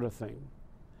that sort of thing.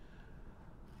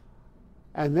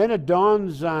 And then it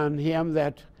dawns on him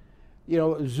that, you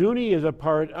know, Zuni is a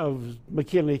part of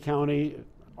McKinley County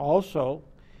also,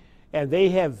 and they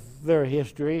have their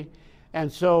history,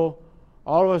 and so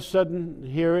all of a sudden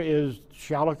here is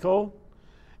Shalico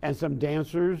and some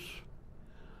dancers,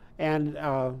 and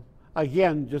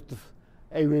again, just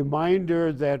a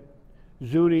reminder that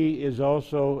Zuni is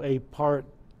also a part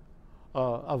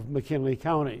of McKinley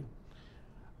County.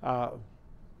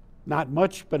 Not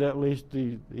much, but at least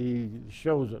he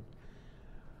shows it.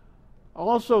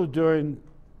 Also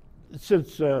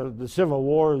since the Civil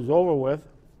War is over with,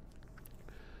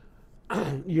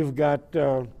 you've got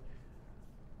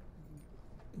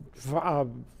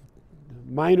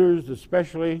miners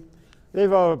especially.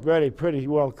 They've already pretty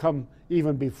well come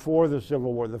even before the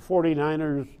Civil War. The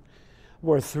 49ers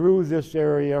were through this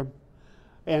area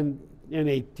and in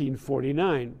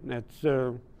 1849. That's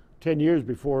 10 years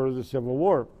before the Civil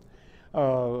War,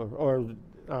 or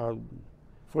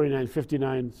 49,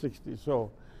 59, 60,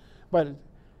 so. But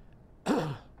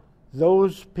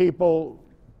those people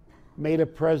made a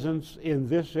presence in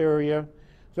this area.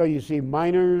 So you see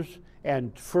miners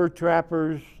and fur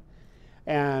trappers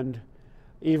and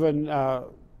even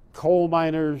coal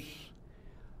miners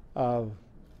to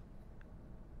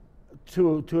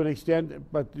an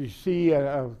extent, but you see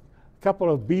a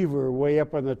couple of beaver way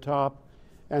up on the top,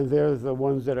 and they're the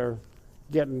ones that are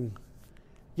getting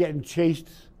chased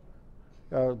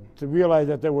to realize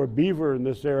that there were beaver in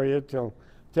this area till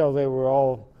they were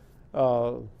all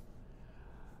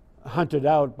hunted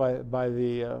out by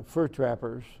the fur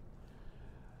trappers.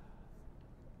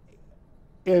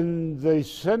 In the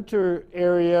center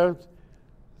area,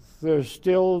 there's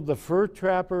still the fur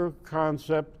trapper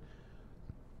concept,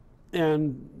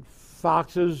 and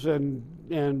foxes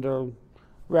and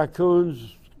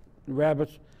raccoons,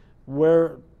 rabbits,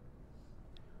 what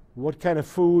kind of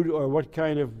food or what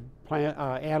kind of plant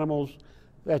animals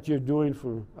that you're doing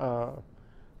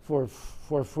for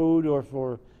food or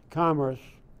for commerce.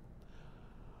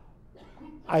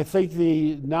 I think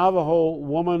the Navajo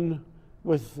woman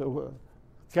with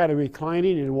kind of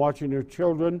reclining and watching her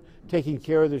children, taking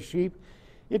care of the sheep.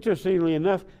 Interestingly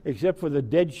enough, except for the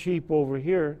dead sheep over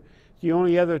here, it's the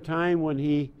only other time when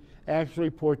he actually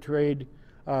portrayed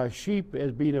sheep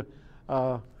as being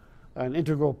an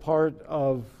integral part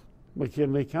of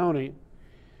McKinley County.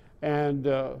 And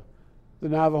the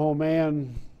Navajo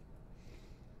man,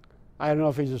 I don't know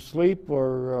if he's asleep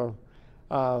or,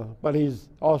 but he's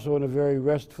also in a very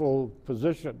restful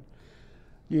position.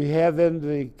 You have then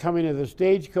the coming of the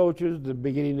stagecoaches, the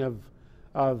beginning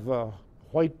of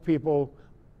white people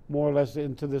more or less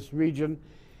into this region,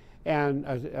 and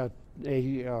a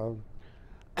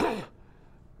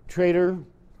trader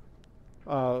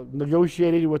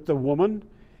negotiating with the woman,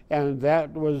 and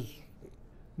that was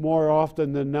more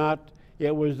often than not,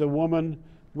 it was the woman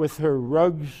with her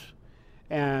rugs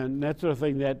and that sort of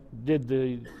thing that did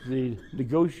the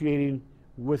negotiating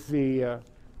with the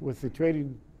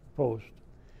trading post.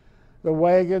 The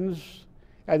wagons,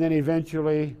 and then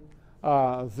eventually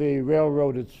the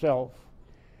railroad itself.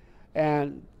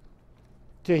 And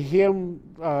to him,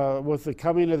 with the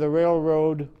coming of the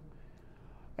railroad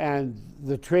and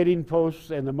the trading posts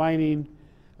and the mining,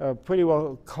 pretty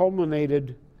well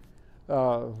culminated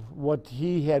what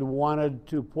he had wanted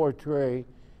to portray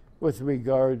with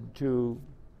regard to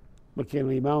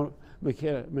McKinley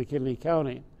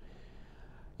County.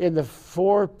 In the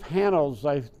 4 panels,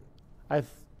 I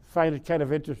find it kind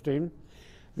of interesting.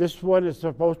 This one is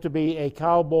supposed to be a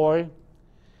cowboy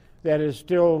that is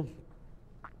still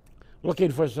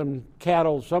looking for some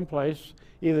cattle someplace,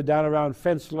 either down around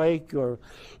Fence Lake or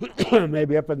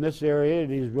maybe up in this area,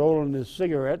 and he's rolling his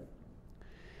cigarette.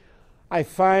 I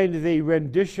find the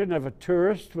rendition of a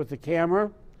tourist with the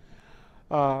camera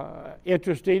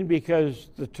interesting because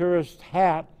the tourist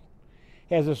hat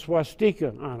has a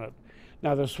swastika on it.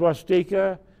 Now the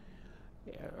swastika,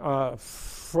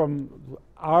 from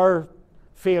our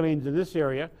feelings in this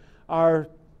area,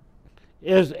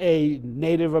 is a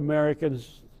Native American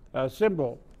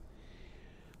symbol.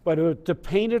 But to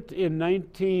paint it in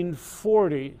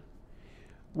 1940,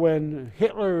 when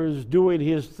Hitler is doing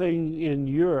his thing in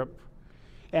Europe,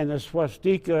 and the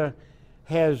swastika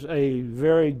has a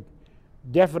very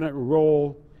definite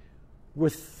role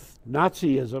with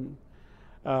Nazism,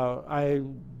 I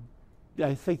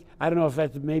think, I don't know if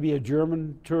that's maybe a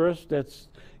German tourist that's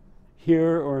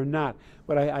here or not,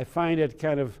 but I find it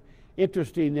kind of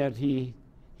interesting that he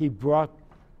brought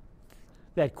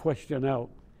that question out.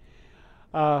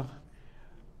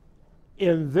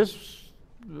 In this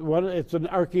one, it's an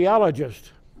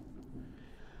archaeologist,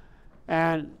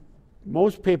 and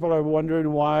most people are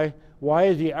wondering why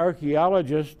is the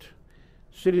archaeologist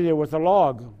sitting there with a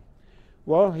log?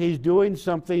 Well, he's doing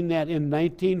something that in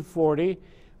 1940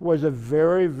 was a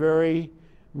very, very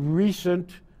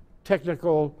recent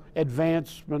technical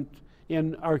advancement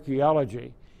in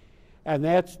archaeology, and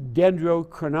that's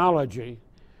dendrochronology,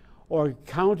 or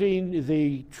counting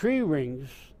the tree rings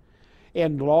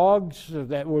and logs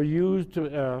that were used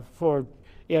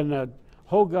in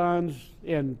hogans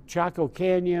in Chaco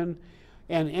Canyon,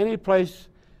 and any place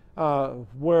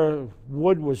where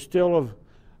wood was still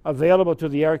available to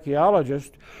the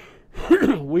archaeologist.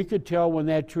 We could tell when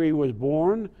that tree was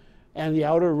born, and the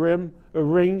outer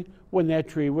ring when that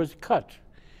tree was cut.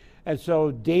 And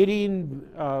so dating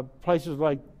places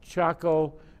like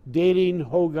Chaco, dating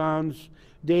Hogans,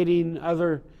 dating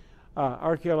other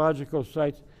archaeological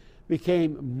sites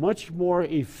became much more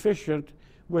efficient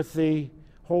with the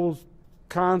whole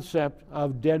concept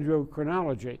of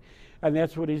dendrochronology. And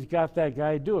that's what he's got that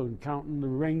guy doing, counting the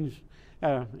rings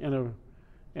in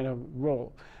a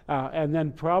row. And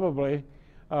then probably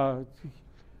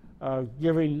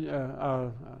giving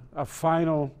a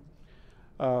final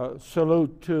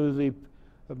salute to the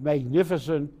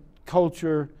magnificent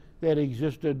culture that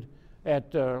existed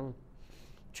at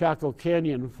Chaco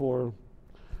Canyon for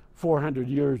 400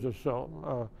 years or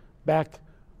so, back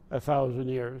 1,000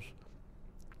 years.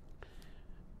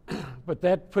 But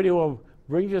that pretty well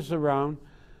brings us around,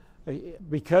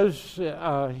 because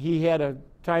he had a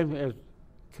time, as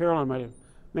Carolyn might have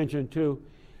mentioned too,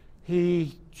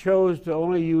 he chose to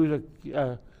only use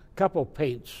a couple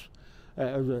paints,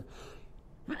 kind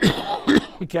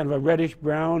of a reddish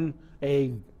brown,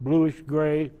 a bluish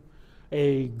gray,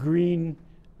 a green,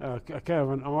 kind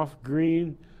of an off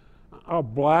green, a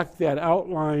black that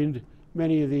outlined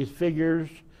many of these figures,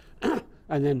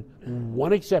 and then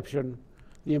one exception,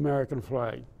 the American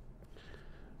flag.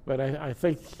 But I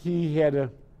think he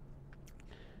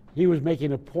was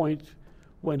making a point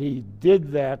when he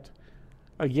did that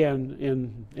again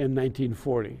in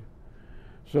 1940.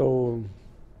 So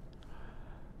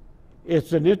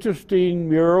it's an interesting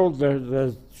mural.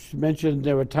 As mentioned,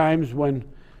 there were times when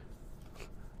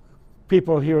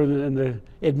people here in the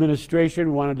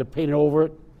administration wanted to paint over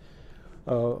it.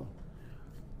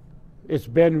 It's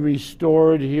been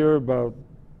restored here about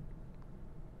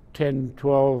 10,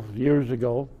 12 years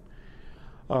ago.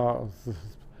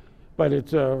 But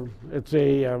it's a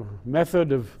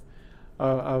method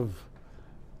of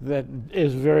that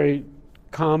is very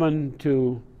common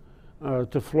to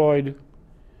Floyd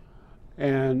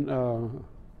and or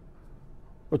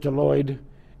to Lloyd,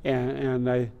 and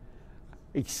I,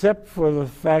 except for the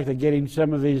fact of getting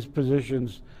some of these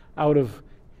positions out of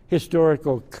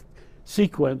historical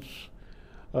sequence,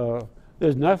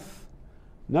 there's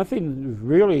nothing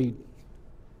really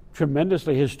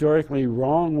tremendously historically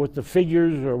wrong with the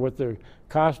figures or with their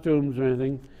costumes or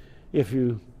anything, if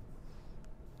you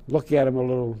look at them a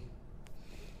little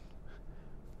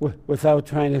without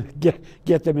trying to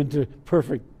get them into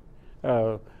perfect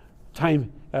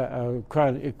time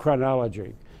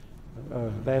chronology.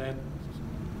 Well,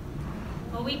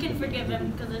 we can forgive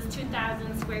him because it's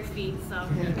 2,000 square feet, so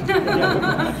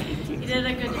he did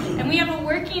a good. And we have a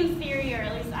working theory, or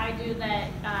at least I do, that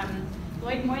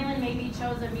Lloyd Moylan maybe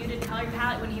chose a muted color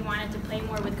palette when he wanted to play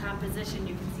more with composition.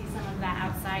 You can see some of that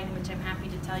outside, which I'm happy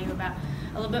to tell you about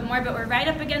a little bit more. But we're right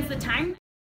up against the time.